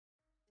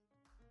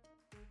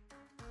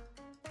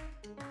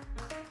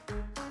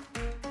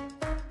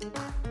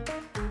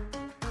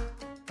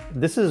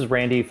This is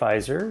Randy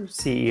Pfizer,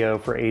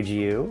 CEO for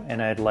AGU,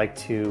 and I'd like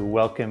to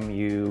welcome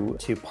you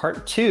to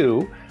part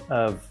two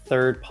of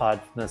Third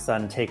Pod from the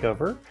Sun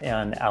Takeover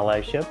and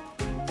Allyship.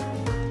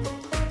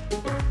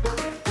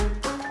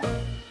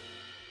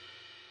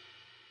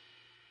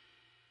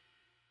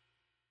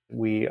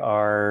 We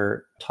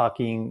are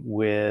talking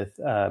with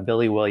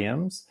Billy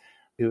Williams,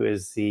 who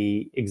is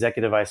the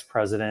Executive Vice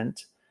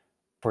President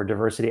for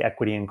Diversity,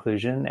 Equity,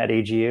 Inclusion at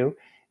AGU.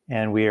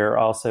 And we are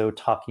also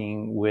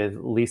talking with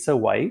Lisa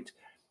White,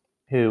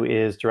 who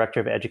is Director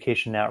of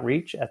Education and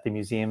Outreach at the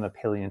Museum of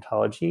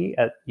Paleontology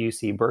at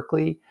UC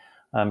Berkeley.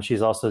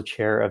 She's also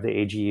chair of the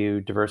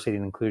AGU Diversity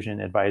and Inclusion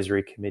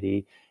Advisory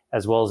Committee,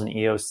 as well as an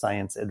EOS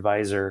Science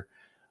Advisor.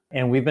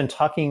 And we've been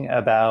talking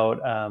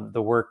about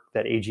the work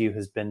that AGU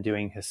has been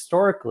doing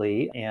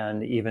historically,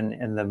 and even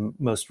in the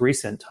most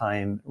recent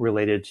time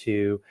related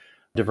to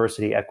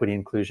diversity, equity,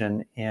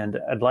 inclusion. And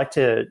I'd like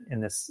to, in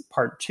this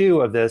part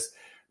two of this,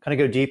 kind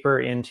of go deeper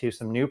into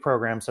some new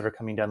programs that are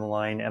coming down the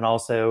line, and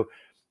also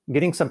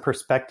getting some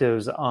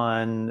perspectives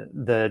on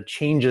the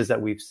changes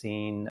that we've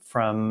seen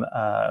from,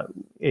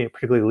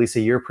 particularly Lisa,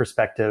 your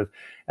perspective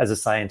as a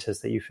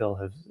scientist that you feel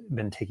have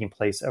been taking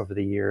place over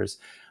the years.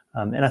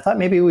 And I thought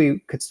maybe we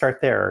could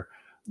start there.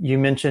 You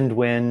mentioned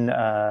when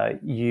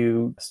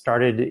you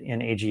started in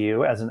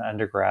AGU as an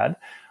undergrad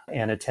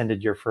and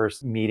attended your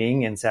first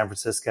meeting in San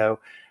Francisco,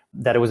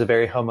 that it was a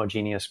very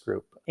homogeneous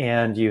group.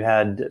 And you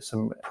had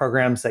some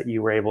programs that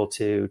you were able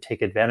to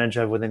take advantage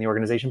of within the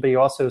organization, but you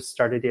also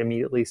started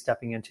immediately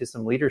stepping into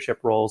some leadership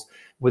roles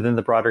within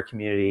the broader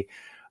community.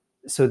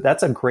 So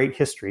that's a great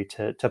history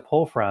to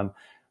pull from.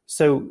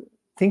 So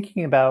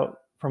thinking about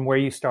from where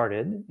you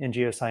started in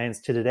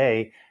geoscience to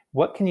today,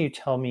 what can you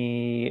tell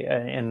me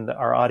and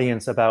our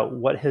audience about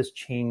what has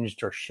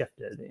changed or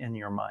shifted in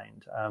your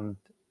mind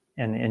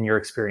and in your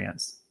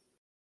experience?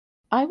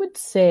 I would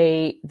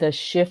say the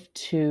shift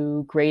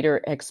to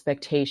greater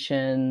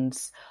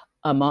expectations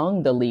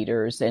among the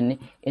leaders in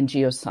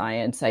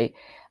geoscience.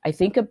 I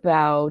think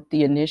about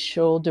the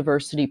initial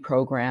diversity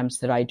programs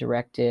that I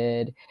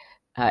directed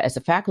as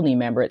a faculty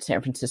member at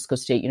San Francisco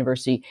State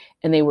University,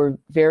 and they were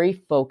very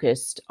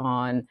focused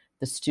on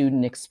the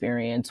student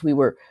experience. We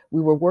were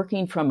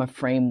working from a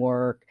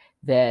framework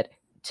that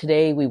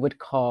today we would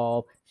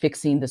call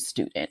fixing the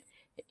student.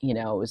 You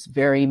know, it was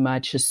very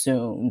much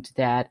assumed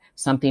that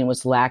something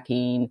was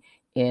lacking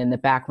in the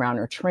background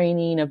or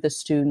training of the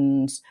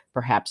students.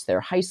 Perhaps their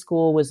high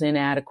school was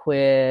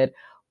inadequate,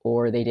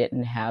 or they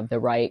didn't have the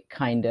right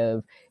kind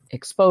of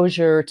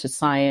exposure to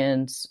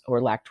science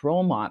or lacked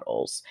role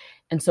models.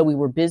 And so we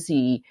were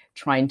busy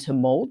trying to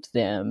mold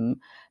them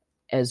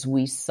as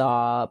we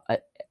saw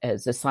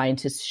as a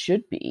scientist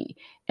should be.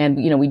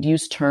 And, you know, we'd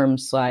use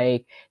terms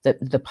like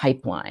the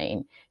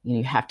pipeline. You know,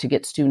 you have to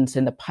get students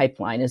in the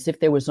pipeline, as if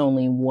there was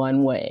only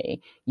one way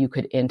you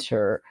could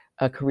enter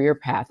a career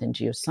path in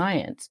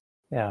geoscience.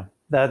 Yeah,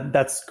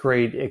 that's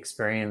great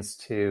experience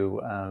to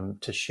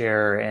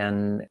share,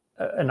 and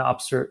an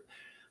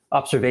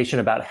observation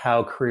about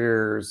how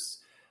careers.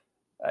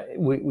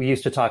 We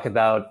used to talk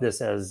about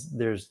this as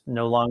there's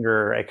no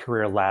longer a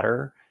career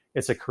ladder;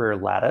 it's a career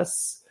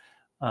lattice.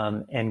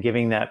 And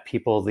giving that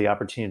people the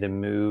opportunity to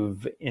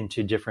move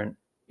into different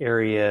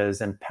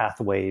areas and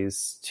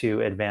pathways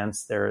to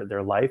advance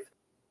their life.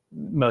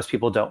 Most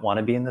people don't want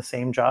to be in the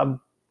same job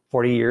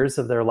 40 years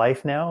of their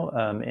life now,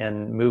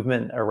 and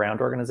movement around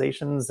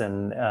organizations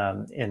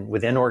and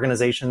within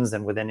organizations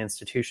and within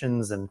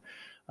institutions and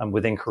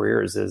within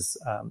careers is,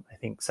 I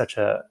think,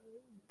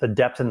 the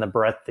depth and the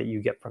breadth that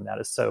you get from that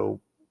is so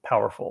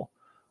powerful.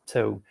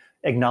 So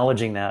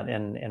acknowledging that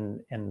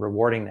and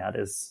rewarding that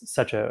is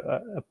such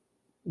a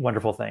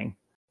wonderful thing.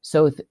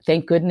 So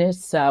thank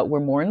goodness we're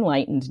more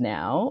enlightened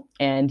now,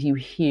 and you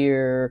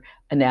hear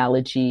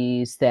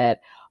analogies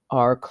that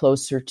are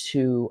closer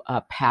to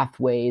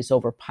pathways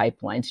over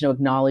pipelines, you know,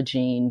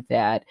 acknowledging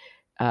that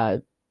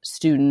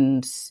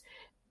students,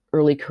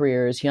 early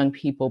careers, young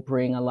people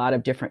bring a lot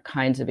of different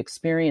kinds of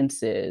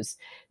experiences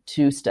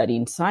to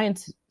studying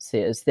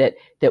sciences that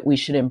we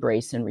should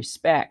embrace and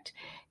respect.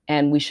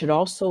 And we should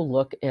also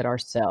look at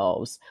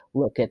ourselves,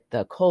 look at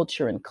the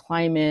culture and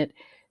climate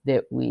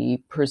that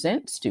we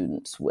present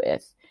students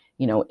with,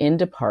 you know, in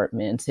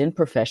departments, in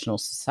professional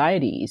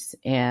societies.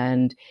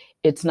 And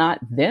it's not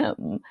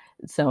them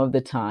some of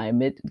the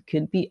time. It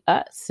could be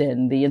us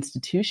and the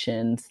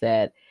institutions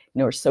that, you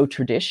know, are so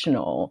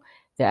traditional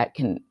that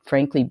can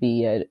frankly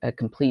be a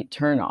complete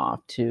turnoff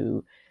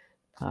to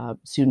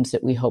students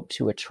that we hope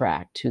to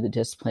attract to the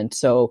discipline.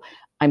 So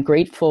I'm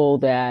grateful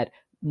that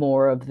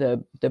more of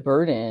the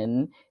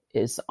burden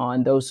is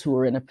on those who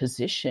are in a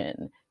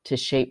position to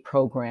shape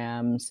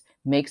programs,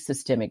 make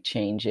systemic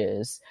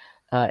changes,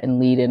 and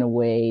lead in a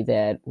way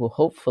that will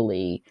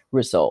hopefully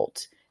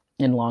result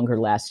in longer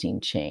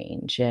lasting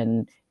change.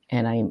 And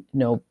I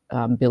know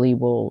Billy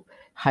will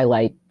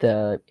highlight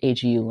the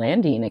AGU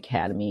Landing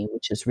Academy,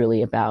 which is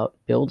really about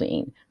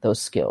building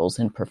those skills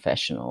and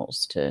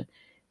professionals to,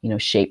 you know,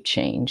 shape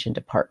change in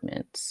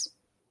departments.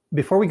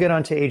 Before we get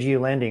on to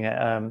AGU Landing,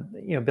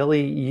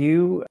 Billy,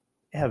 you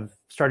have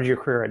started your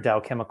career at Dow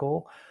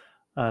Chemical,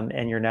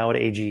 and you're now at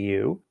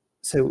AGU.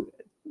 So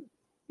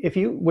if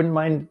you wouldn't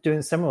mind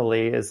doing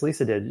similarly as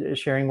Lisa did,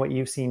 sharing what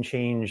you've seen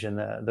change in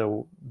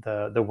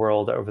the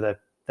world over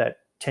that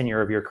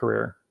tenure of your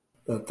career.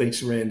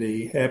 Thanks,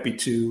 Randy. Happy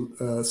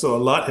to. So a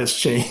lot has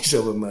changed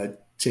over my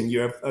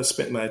tenure. I've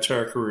spent my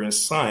entire career in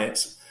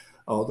science,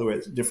 although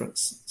at different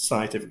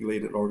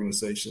scientific-related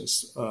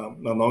organizations.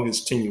 My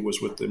longest tenure was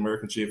with the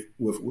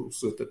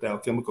with the Dow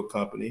Chemical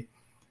Company.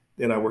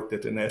 Then I worked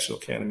at the National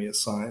Academy of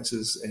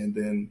Sciences, and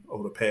then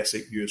over the past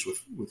 8 years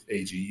with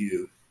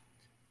AGU.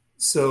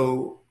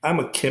 So I'm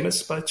a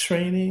chemist by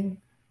training.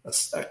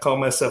 I call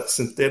myself a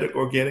synthetic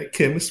organic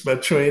chemist by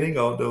training,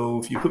 although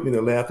if you put me in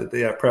the lab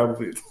today, I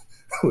probably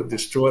would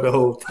destroy the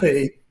whole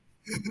thing.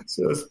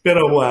 So it's been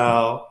a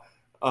while.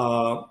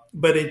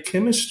 But in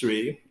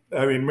chemistry,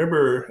 I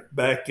remember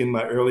back in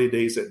my early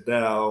days at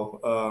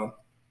Dow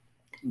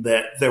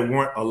that there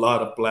weren't a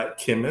lot of Black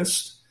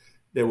chemists.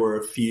 There were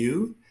a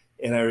few.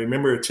 And I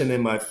remember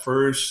attending my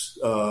first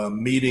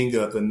meeting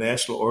of the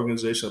National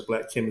Organization of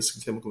Black Chemists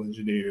and Chemical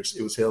Engineers.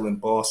 It was held in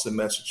Boston,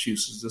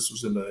 Massachusetts. This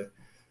was in the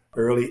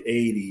early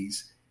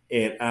 80s.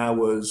 And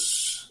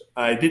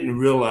I didn't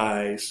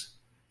realize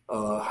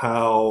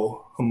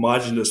how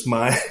homogenous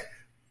my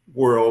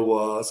world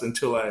was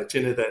until I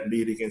attended that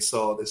meeting and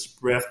saw this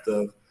breadth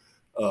of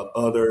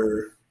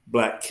other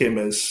Black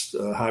chemists,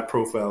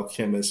 high-profile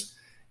chemists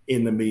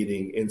in the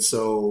meeting. And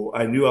so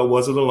I knew I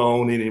wasn't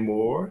alone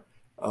anymore.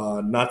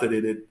 Not that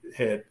it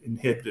had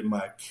inhibited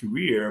my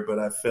career, but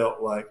I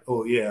felt like,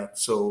 oh, yeah,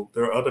 so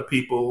there are other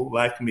people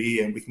like me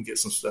and we can get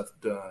some stuff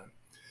done.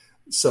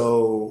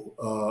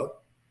 So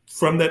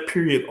from that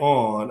period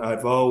on,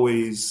 I've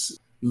always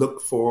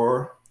looked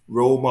for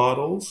role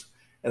models,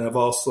 and I've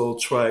also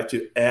tried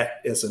to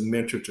act as a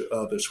mentor to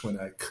others when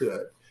I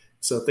could.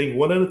 So I think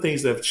one of the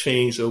things that have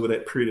changed over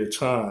that period of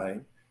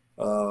time,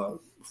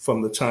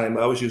 from the time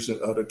I was using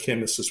other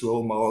chemists as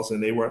role models,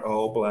 and they weren't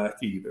all Black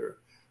either,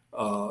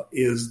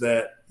 is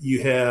that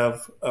you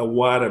have a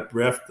wider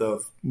breadth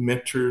of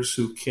mentors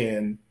who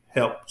can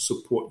help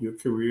support your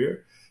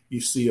career. You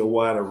see a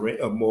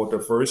more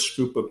diverse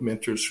group of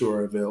mentors who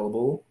are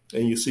available,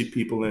 and you see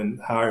people in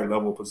higher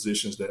level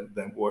positions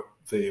than what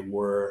they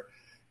were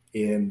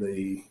in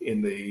the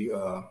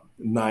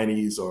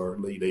 90s or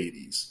late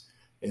 80s.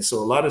 And so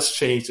a lot has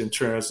changed in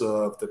terms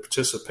of the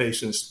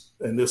participations,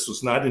 and this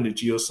was not in the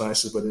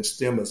geosciences, but in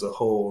STEM as a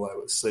whole. I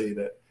would say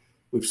that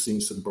we've seen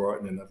some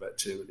broadening of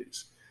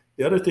activities.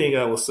 The other thing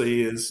I will say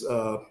is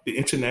the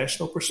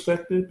international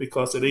perspective,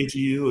 because at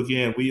AGU,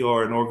 again, we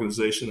are an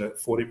organization that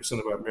 40%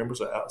 of our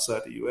members are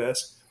outside the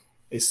U.S.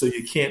 And so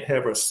you can't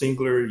have a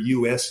singular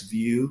U.S.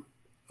 view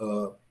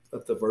of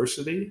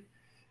diversity.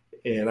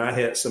 And I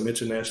had some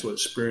international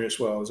experience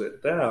while I was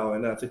at Dow,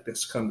 and I think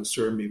that's come to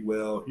serve me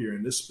well here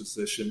in this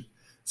position.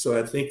 So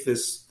I think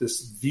this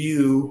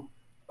view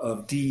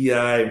of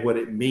DEI, what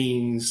it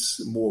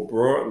means more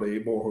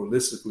broadly, more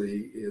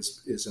holistically,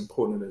 is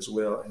important as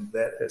well, and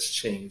that has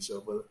changed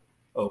over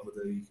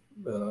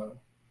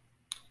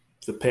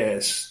the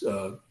past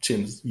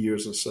 10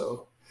 years or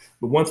so.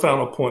 But one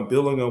final point,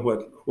 building on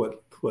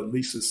what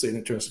Lisa said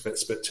in terms of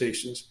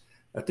expectations,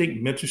 I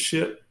think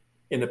mentorship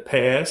in the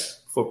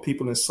past for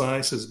people in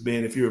science has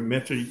been, if you're a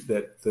mentor,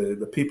 that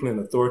the people in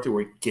authority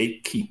were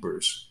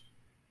gatekeepers.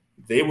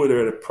 They were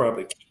there to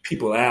probably keep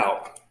people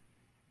out,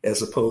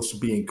 as opposed to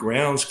being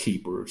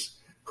groundskeepers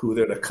who are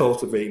there to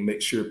cultivate and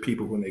make sure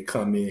people, when they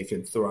come in,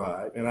 can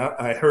thrive. And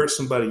I heard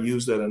somebody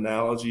use that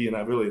analogy, and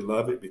I really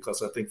love it,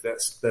 because I think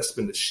that's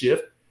been the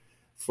shift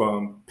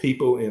from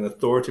people in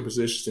authority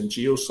positions in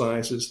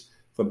geosciences,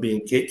 from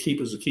being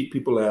gatekeepers to keep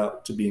people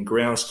out, to being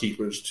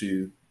groundskeepers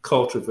to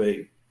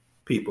cultivate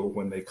people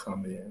when they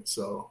come in.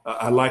 So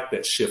I like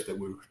that shift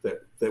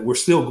that we're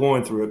still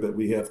going through it, but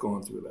we have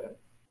gone through that.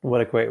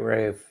 What a great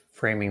way of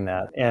framing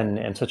that,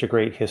 and such a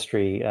great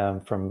history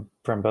from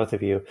both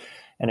of you,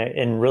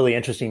 and really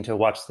interesting to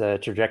watch the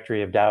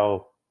trajectory of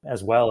Dow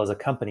as well as a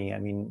company. I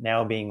mean,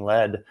 now being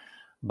led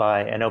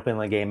by an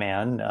openly gay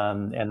man,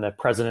 and the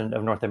president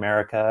of North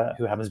America,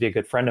 who happens to be a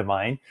good friend of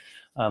mine,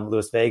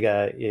 Luis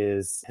Vega,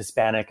 is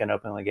Hispanic and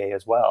openly gay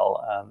as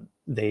well.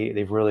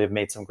 They've really have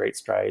made some great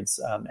strides,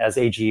 as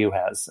AGU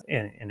has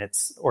in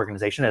its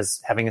organization,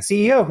 as having a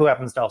CEO who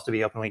happens to also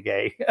be openly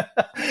gay,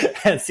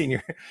 and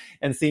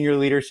senior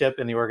leadership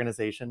in the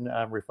organization,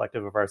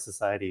 reflective of our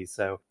society.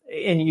 So,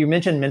 and you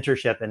mentioned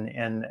mentorship,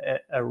 and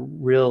a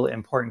real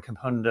important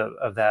component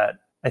of that,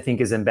 I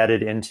think, is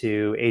embedded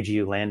into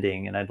AGU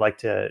Landing. And I'd like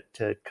to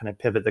kind of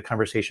pivot the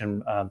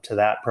conversation to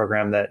that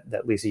program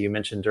that Lisa, you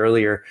mentioned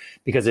earlier,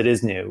 because it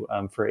is new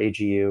for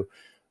AGU,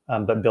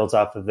 but builds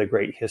off of the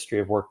great history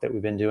of work that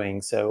we've been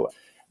doing. So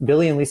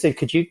Billy and Lisa,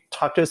 could you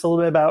talk to us a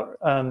little bit about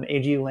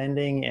AGU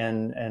Landing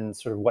and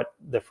sort of what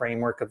the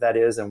framework of that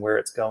is and where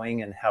it's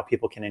going and how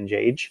people can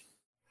engage?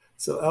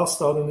 So I'll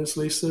start on this,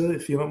 Lisa,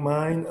 if you don't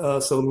mind.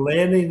 So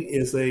Landing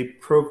is a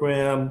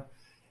program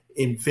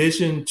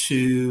envisioned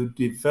to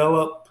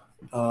develop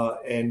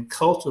and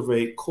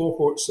cultivate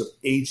cohorts of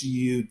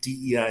AGU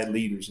DEI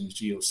leaders in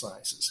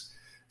geosciences.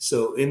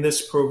 So in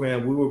this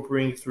program, we will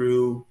bring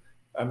through,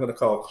 I'm going to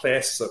call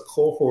classes or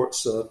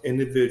cohorts of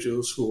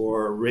individuals who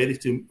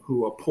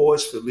are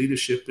poised for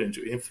leadership and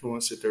to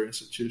influence at their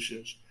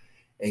institutions,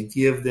 and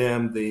give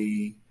them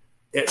the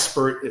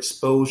expert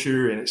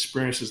exposure and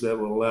experiences that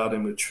will allow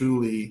them to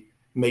truly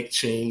make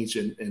change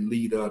and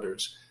lead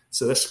others.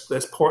 So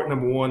that's part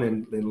number one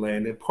in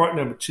landing. Part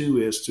number two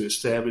is to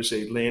establish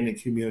a landing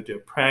community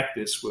of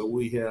practice where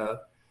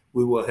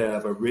we will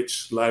have a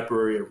rich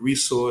library of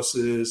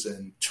resources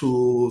and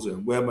tools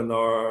and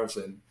webinars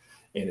and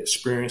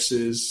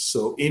experiences.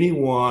 So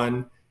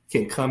anyone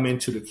can come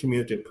into the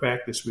community of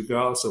practice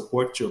regardless of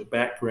what your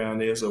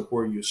background is or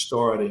where you're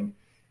starting,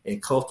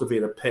 and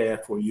cultivate a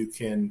path where you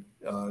can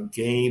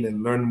gain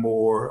and learn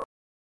more.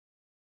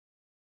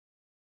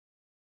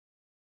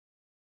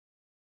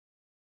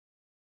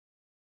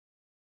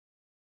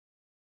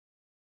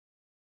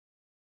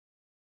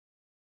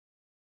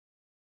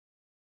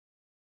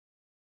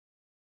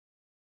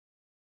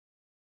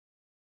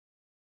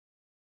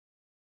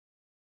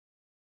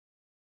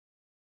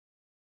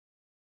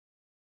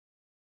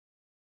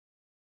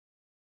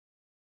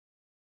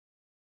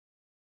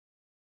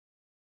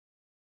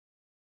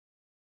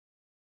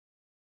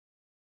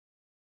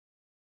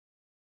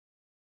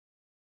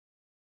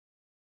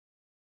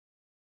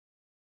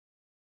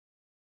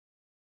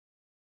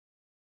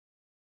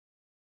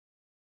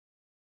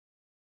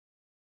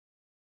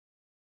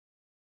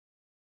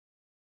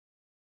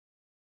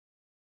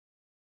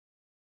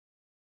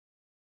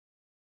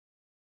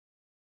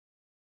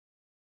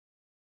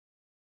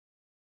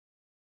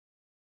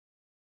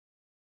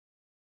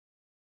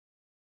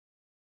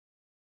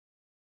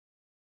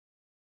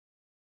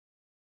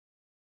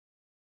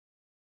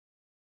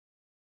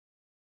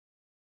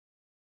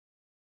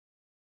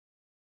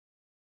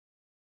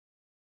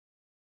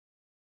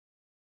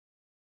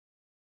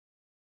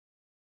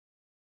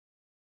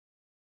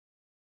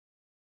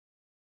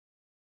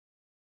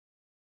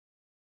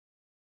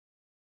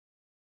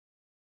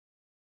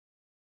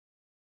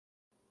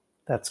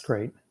 That's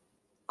great.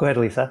 Go ahead,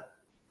 Lisa.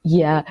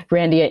 Yeah,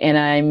 Randy, and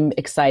I'm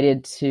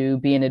excited to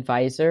be an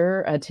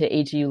advisor to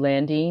AGU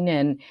Landing.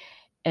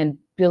 And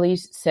Billy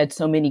said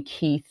so many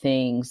key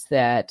things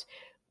that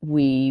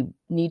we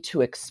need to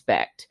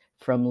expect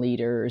from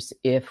leaders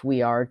if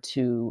we are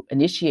to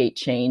initiate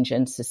change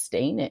and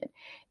sustain it.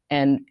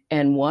 And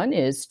one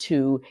is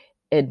to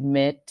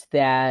admit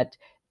that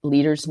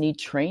leaders need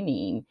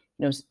training.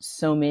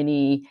 So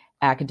many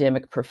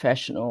academic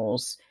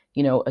professionals,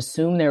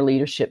 assume their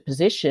leadership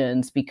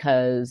positions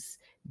because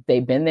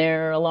they've been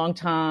there a long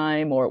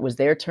time, or it was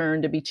their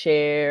turn to be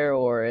chair,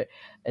 or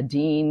a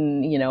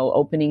dean,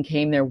 opening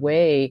came their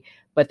way.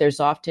 But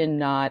there's often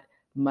not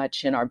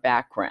much in our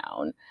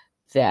background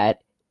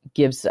that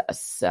gives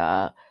us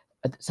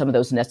some of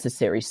those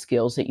necessary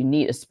skills that you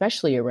need,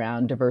 especially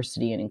around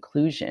diversity and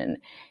inclusion.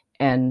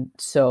 And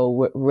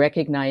so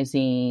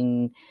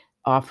recognizing,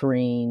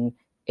 offering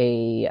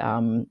a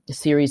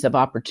series of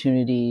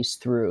opportunities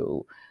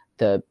through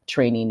the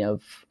training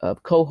of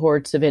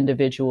cohorts of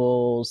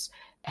individuals,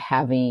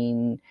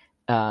 having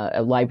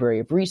a library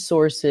of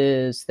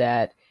resources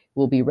that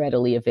will be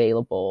readily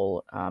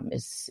available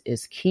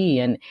is key.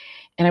 And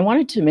I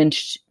wanted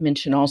to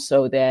mention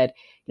also that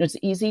it's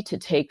easy to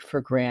take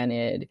for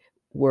granted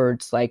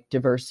words like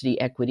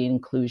diversity, equity, and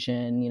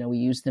inclusion. We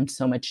use them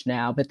so much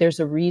now, but there's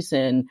a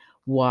reason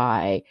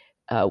why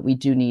we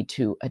do need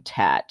to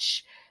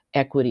attach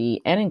equity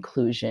and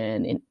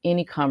inclusion in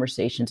any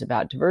conversations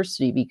about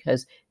diversity,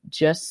 because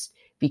just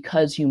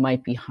because you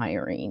might be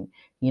hiring,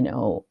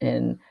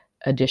 an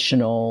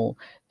additional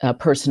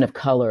person of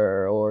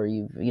color, or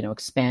you've,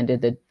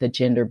 expanded the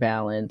gender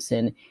balance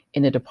in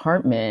a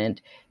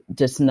department,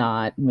 does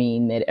not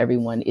mean that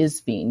everyone is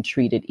being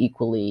treated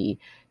equally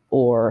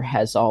or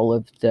has all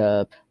of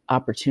the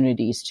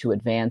opportunities to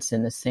advance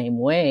in the same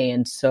way.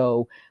 And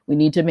so we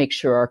need to make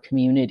sure our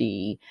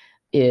community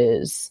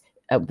is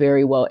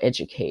very well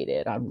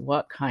educated on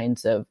what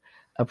kinds of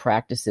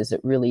practices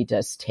it really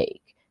does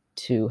take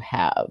to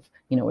have,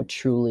 a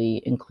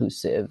truly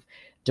inclusive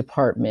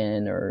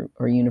department or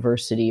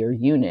university or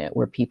unit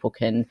where people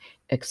can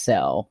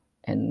excel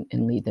and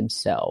lead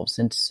themselves.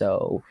 And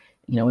so,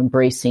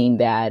 embracing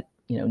that,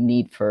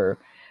 need for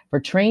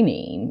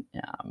training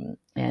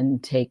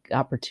and take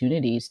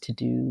opportunities to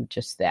do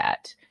just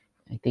that,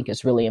 I think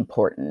is really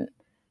important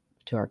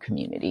to our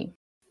community.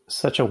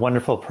 Such a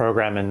wonderful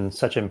program and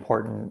such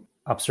important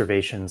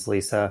observations,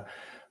 Lisa.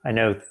 I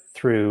know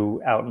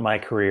throughout my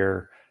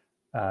career,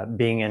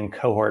 being in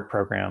cohort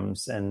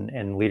programs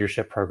and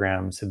leadership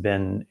programs have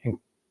been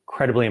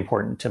incredibly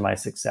important to my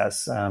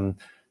success.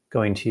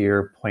 Going to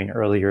your point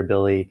earlier,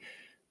 Billy,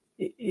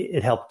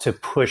 it helped to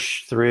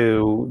push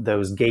through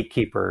those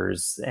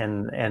gatekeepers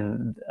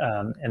and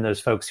those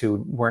folks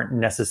who weren't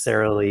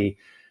necessarily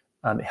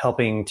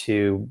helping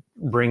to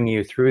bring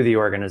you through the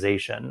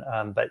organization,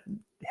 but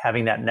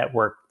having that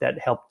network that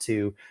helped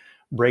to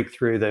break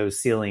through those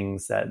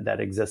ceilings that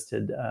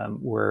existed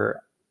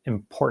were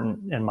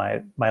important in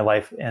my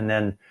life. And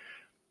then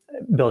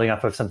building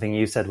off of something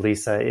you said,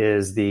 Lisa,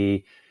 is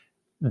the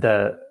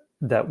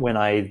that when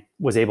I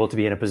was able to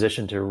be in a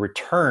position to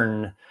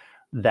return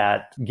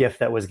that gift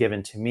that was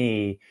given to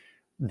me,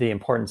 the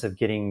importance of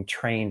getting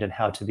trained in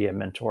how to be a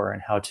mentor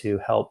and how to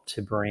help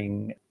to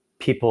bring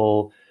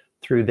people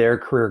through their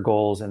career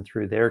goals and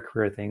through their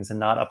career things, and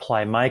not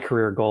apply my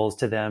career goals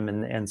to them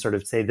and sort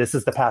of say, this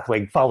is the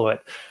pathway, follow it,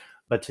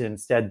 but to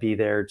instead be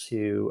there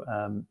to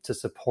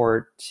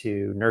support,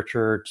 to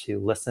nurture, to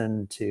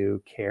listen,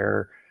 to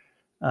care.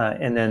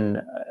 And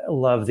then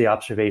love the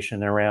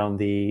observation around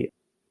the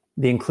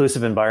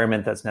inclusive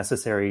environment that's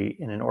necessary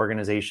in an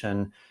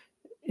organization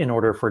in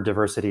order for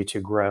diversity to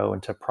grow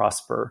and to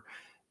prosper.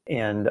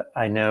 And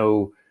I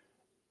know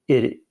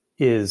it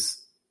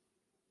is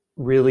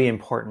really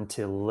important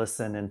to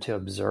listen and to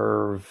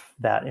observe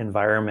that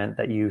environment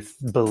that you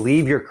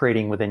believe you're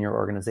creating within your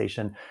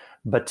organization,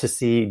 but to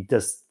see,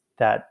 does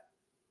that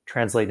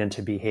translate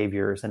into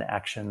behaviors and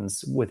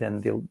actions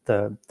within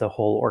the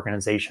whole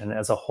organization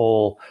as a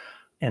whole,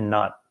 and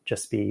not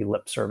just be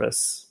lip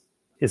service,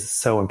 is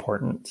so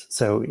important.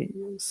 So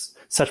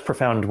such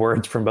profound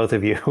words from both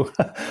of you.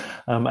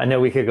 I know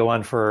we could go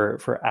on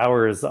for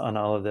hours on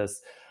all of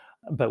this,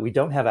 but we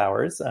don't have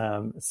hours.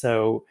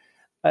 So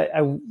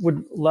I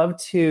would love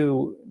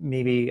to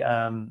maybe,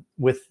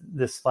 with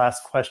this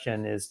last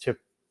question, is to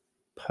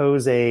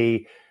pose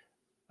a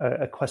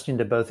question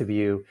to both of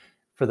you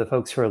for the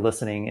folks who are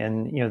listening.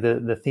 And,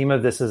 the theme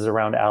of this is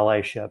around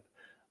allyship,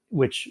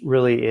 which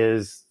really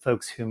is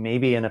folks who may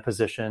be in a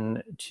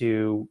position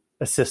to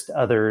assist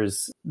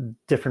others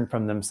different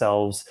from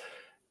themselves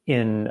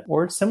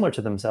or similar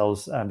to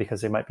themselves,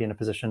 because they might be in a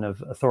position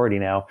of authority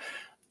now,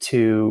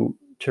 to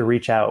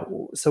reach out.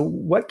 So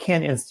what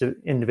can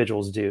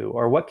individuals do,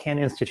 or what can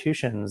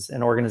institutions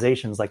and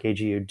organizations like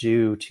AGU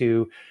do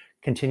to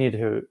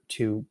continue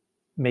to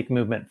make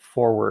movement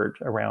forward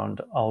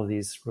around all of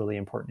these really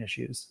important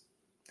issues?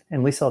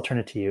 And Lisa, I'll turn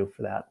it to you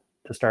for that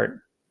to start.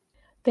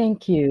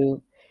 Thank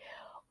you.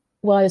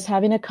 Well, I was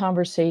having a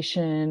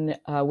conversation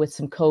with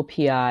some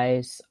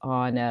co-PIs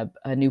on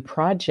a new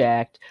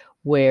project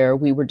where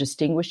we were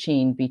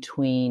distinguishing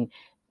between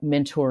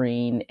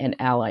mentoring and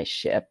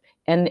allyship,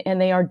 and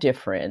they are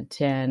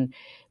different. And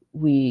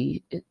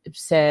we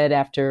said,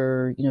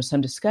 after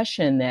some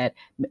discussion, that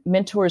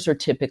mentors are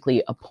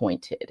typically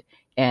appointed,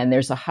 and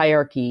there's a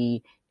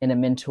hierarchy in a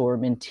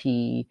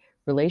mentor-mentee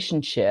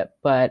relationship,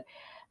 but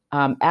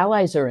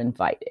allies are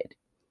invited.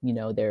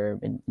 They're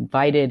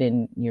invited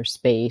in your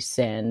space,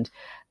 and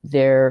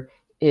there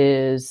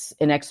is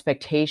an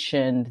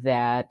expectation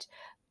that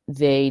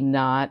they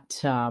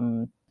not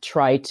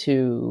try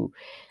to,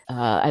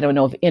 I don't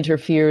know if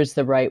interfere is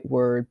the right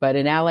word, but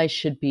an ally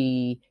should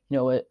be,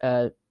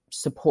 a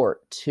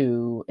support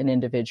to an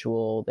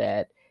individual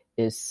that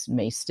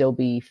may still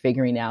be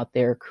figuring out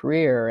their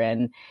career.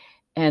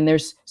 And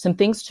there's some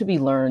things to be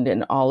learned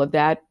in all of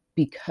that,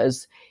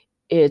 because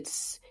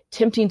it's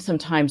tempting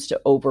sometimes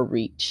to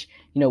overreach.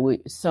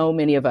 So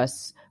many of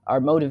us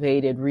are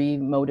motivated,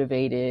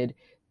 re-motivated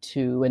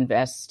to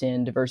invest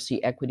in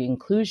diversity, equity,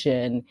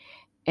 inclusion,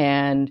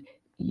 and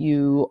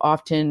you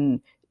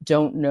often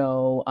don't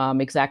know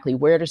exactly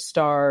where to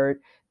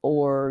start,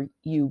 or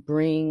you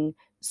bring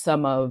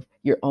some of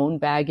your own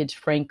baggage,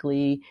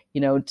 frankly,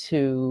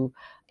 to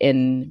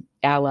an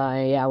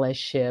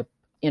allyship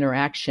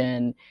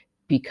interaction,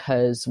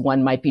 because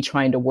one might be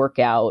trying to work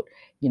out,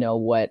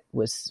 what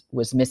was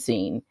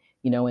missing,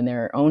 in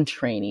their own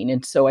training.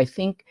 And so I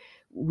think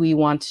we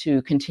want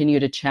to continue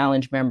to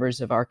challenge members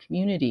of our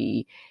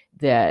community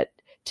that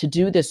to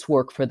do this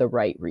work for the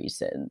right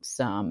reasons,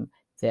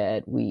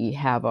 that we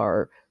have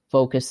our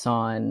focus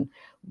on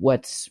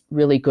what's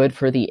really good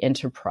for the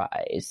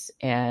enterprise.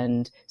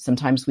 And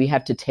sometimes we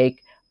have to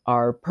take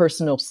our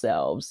personal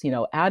selves,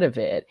 out of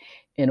it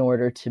in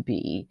order to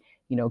be,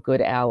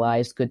 good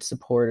allies, good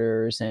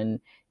supporters, and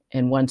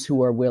ones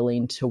who are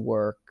willing to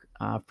work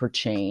for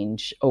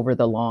change over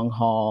the long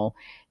haul,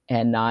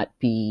 and not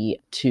be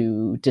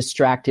too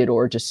distracted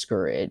or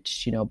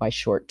discouraged, by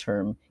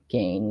short-term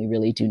gain. We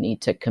really do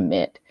need to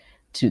commit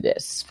to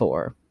this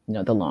for,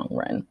 the long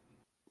run.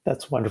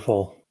 That's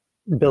wonderful.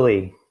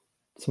 Billy,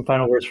 some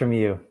final words from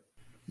you.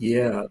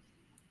 Yeah,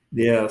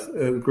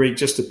 great.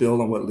 Just to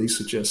build on what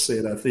Lisa just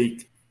said, I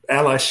think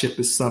allyship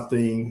is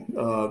something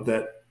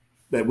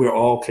that we're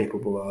all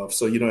capable of.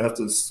 So you don't have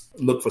to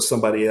look for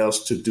somebody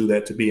else to do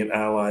that, to be an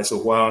ally. So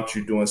why aren't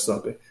you doing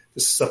something?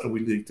 This is something we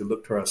need to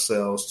look to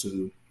ourselves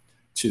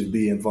to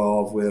be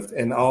involved with.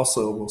 And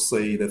also we'll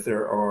say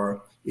that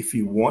if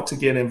you want to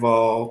get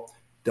involved,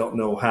 don't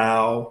know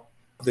how,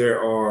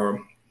 there are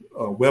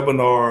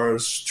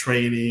webinars,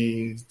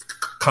 training,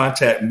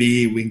 contact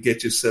me. We can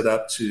get you set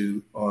up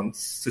on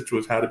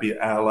situations how to be an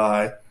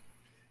ally.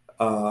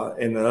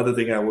 And the other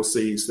thing I will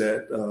say is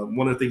that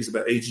one of the things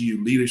about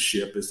AGU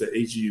leadership is that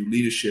AGU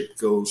leadership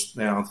goes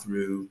now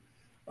through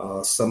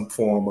some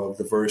form of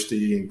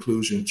diversity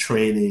inclusion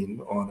training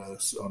on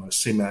a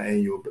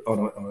semi-annual,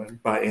 on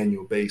a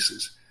biannual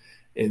basis.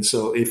 And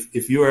so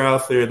if you're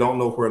out there, don't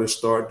know where to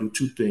start, do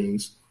two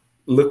things.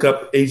 Look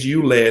up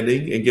AGU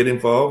Landing and get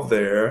involved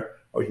there.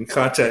 or you can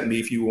contact me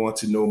if you want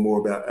to know more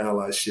about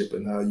allyship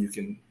and how you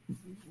can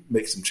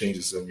make some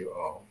changes on your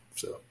own.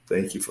 So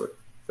thank you for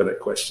that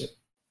question.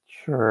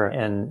 Sure.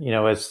 And,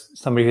 as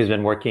somebody who's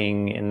been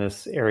working in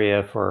this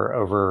area for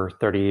over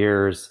 30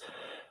 years,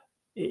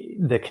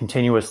 the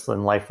continuous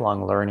and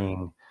lifelong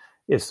learning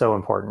is so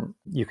important.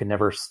 You can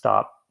never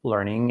stop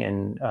learning,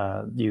 and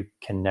you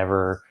can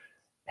never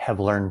have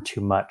learned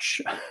too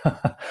much.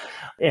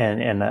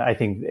 and I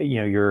think,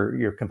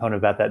 your component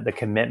about that, the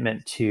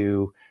commitment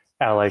to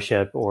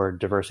allyship or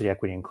diversity,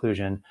 equity,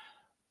 inclusion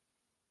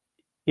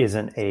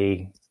isn't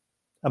a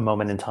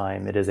moment in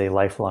time. It is a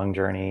lifelong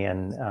journey.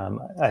 And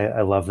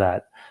I love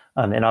that.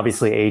 And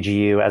obviously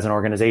AGU as an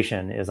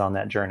organization is on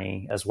that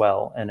journey as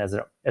well. And as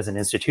an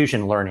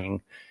institution,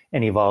 learning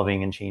and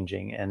evolving and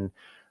changing. And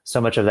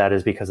so much of that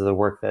is because of the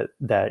work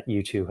that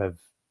you two have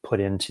put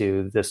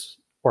into this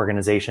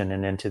organization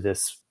and into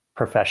this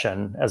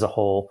profession as a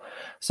whole.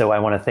 So I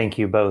want to thank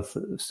you both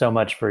so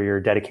much for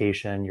your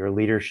dedication, your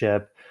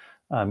leadership,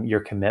 your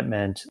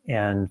commitment,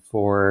 and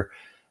for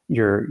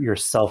your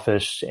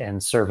selfish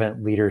and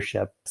servant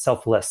leadership,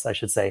 selfless, I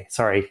should say.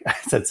 Sorry, I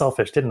said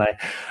selfish, didn't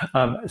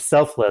I?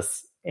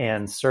 Selfless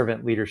and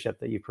servant leadership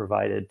that you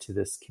provided to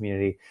this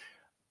community.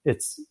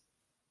 It's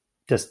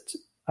just,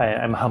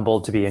 I'm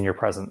humbled to be in your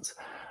presence.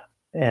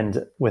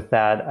 And with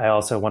that, I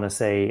also want to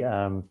say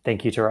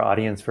thank you to our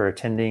audience for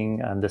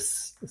attending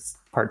this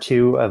part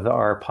 2 of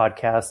our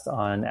podcast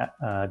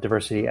on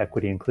diversity,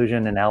 equity,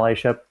 inclusion, and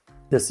allyship.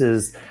 This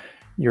is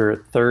your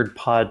third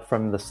Pod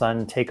from the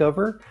Sun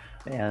takeover.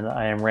 And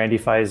I am Randy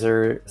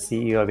Fizer,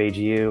 CEO of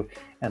AGU,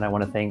 and I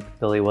want to thank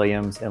Billy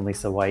Williams and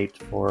Lisa White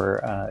for,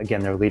 again,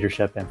 their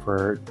leadership and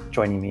for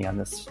joining me on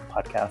this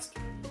podcast.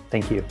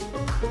 Thank you.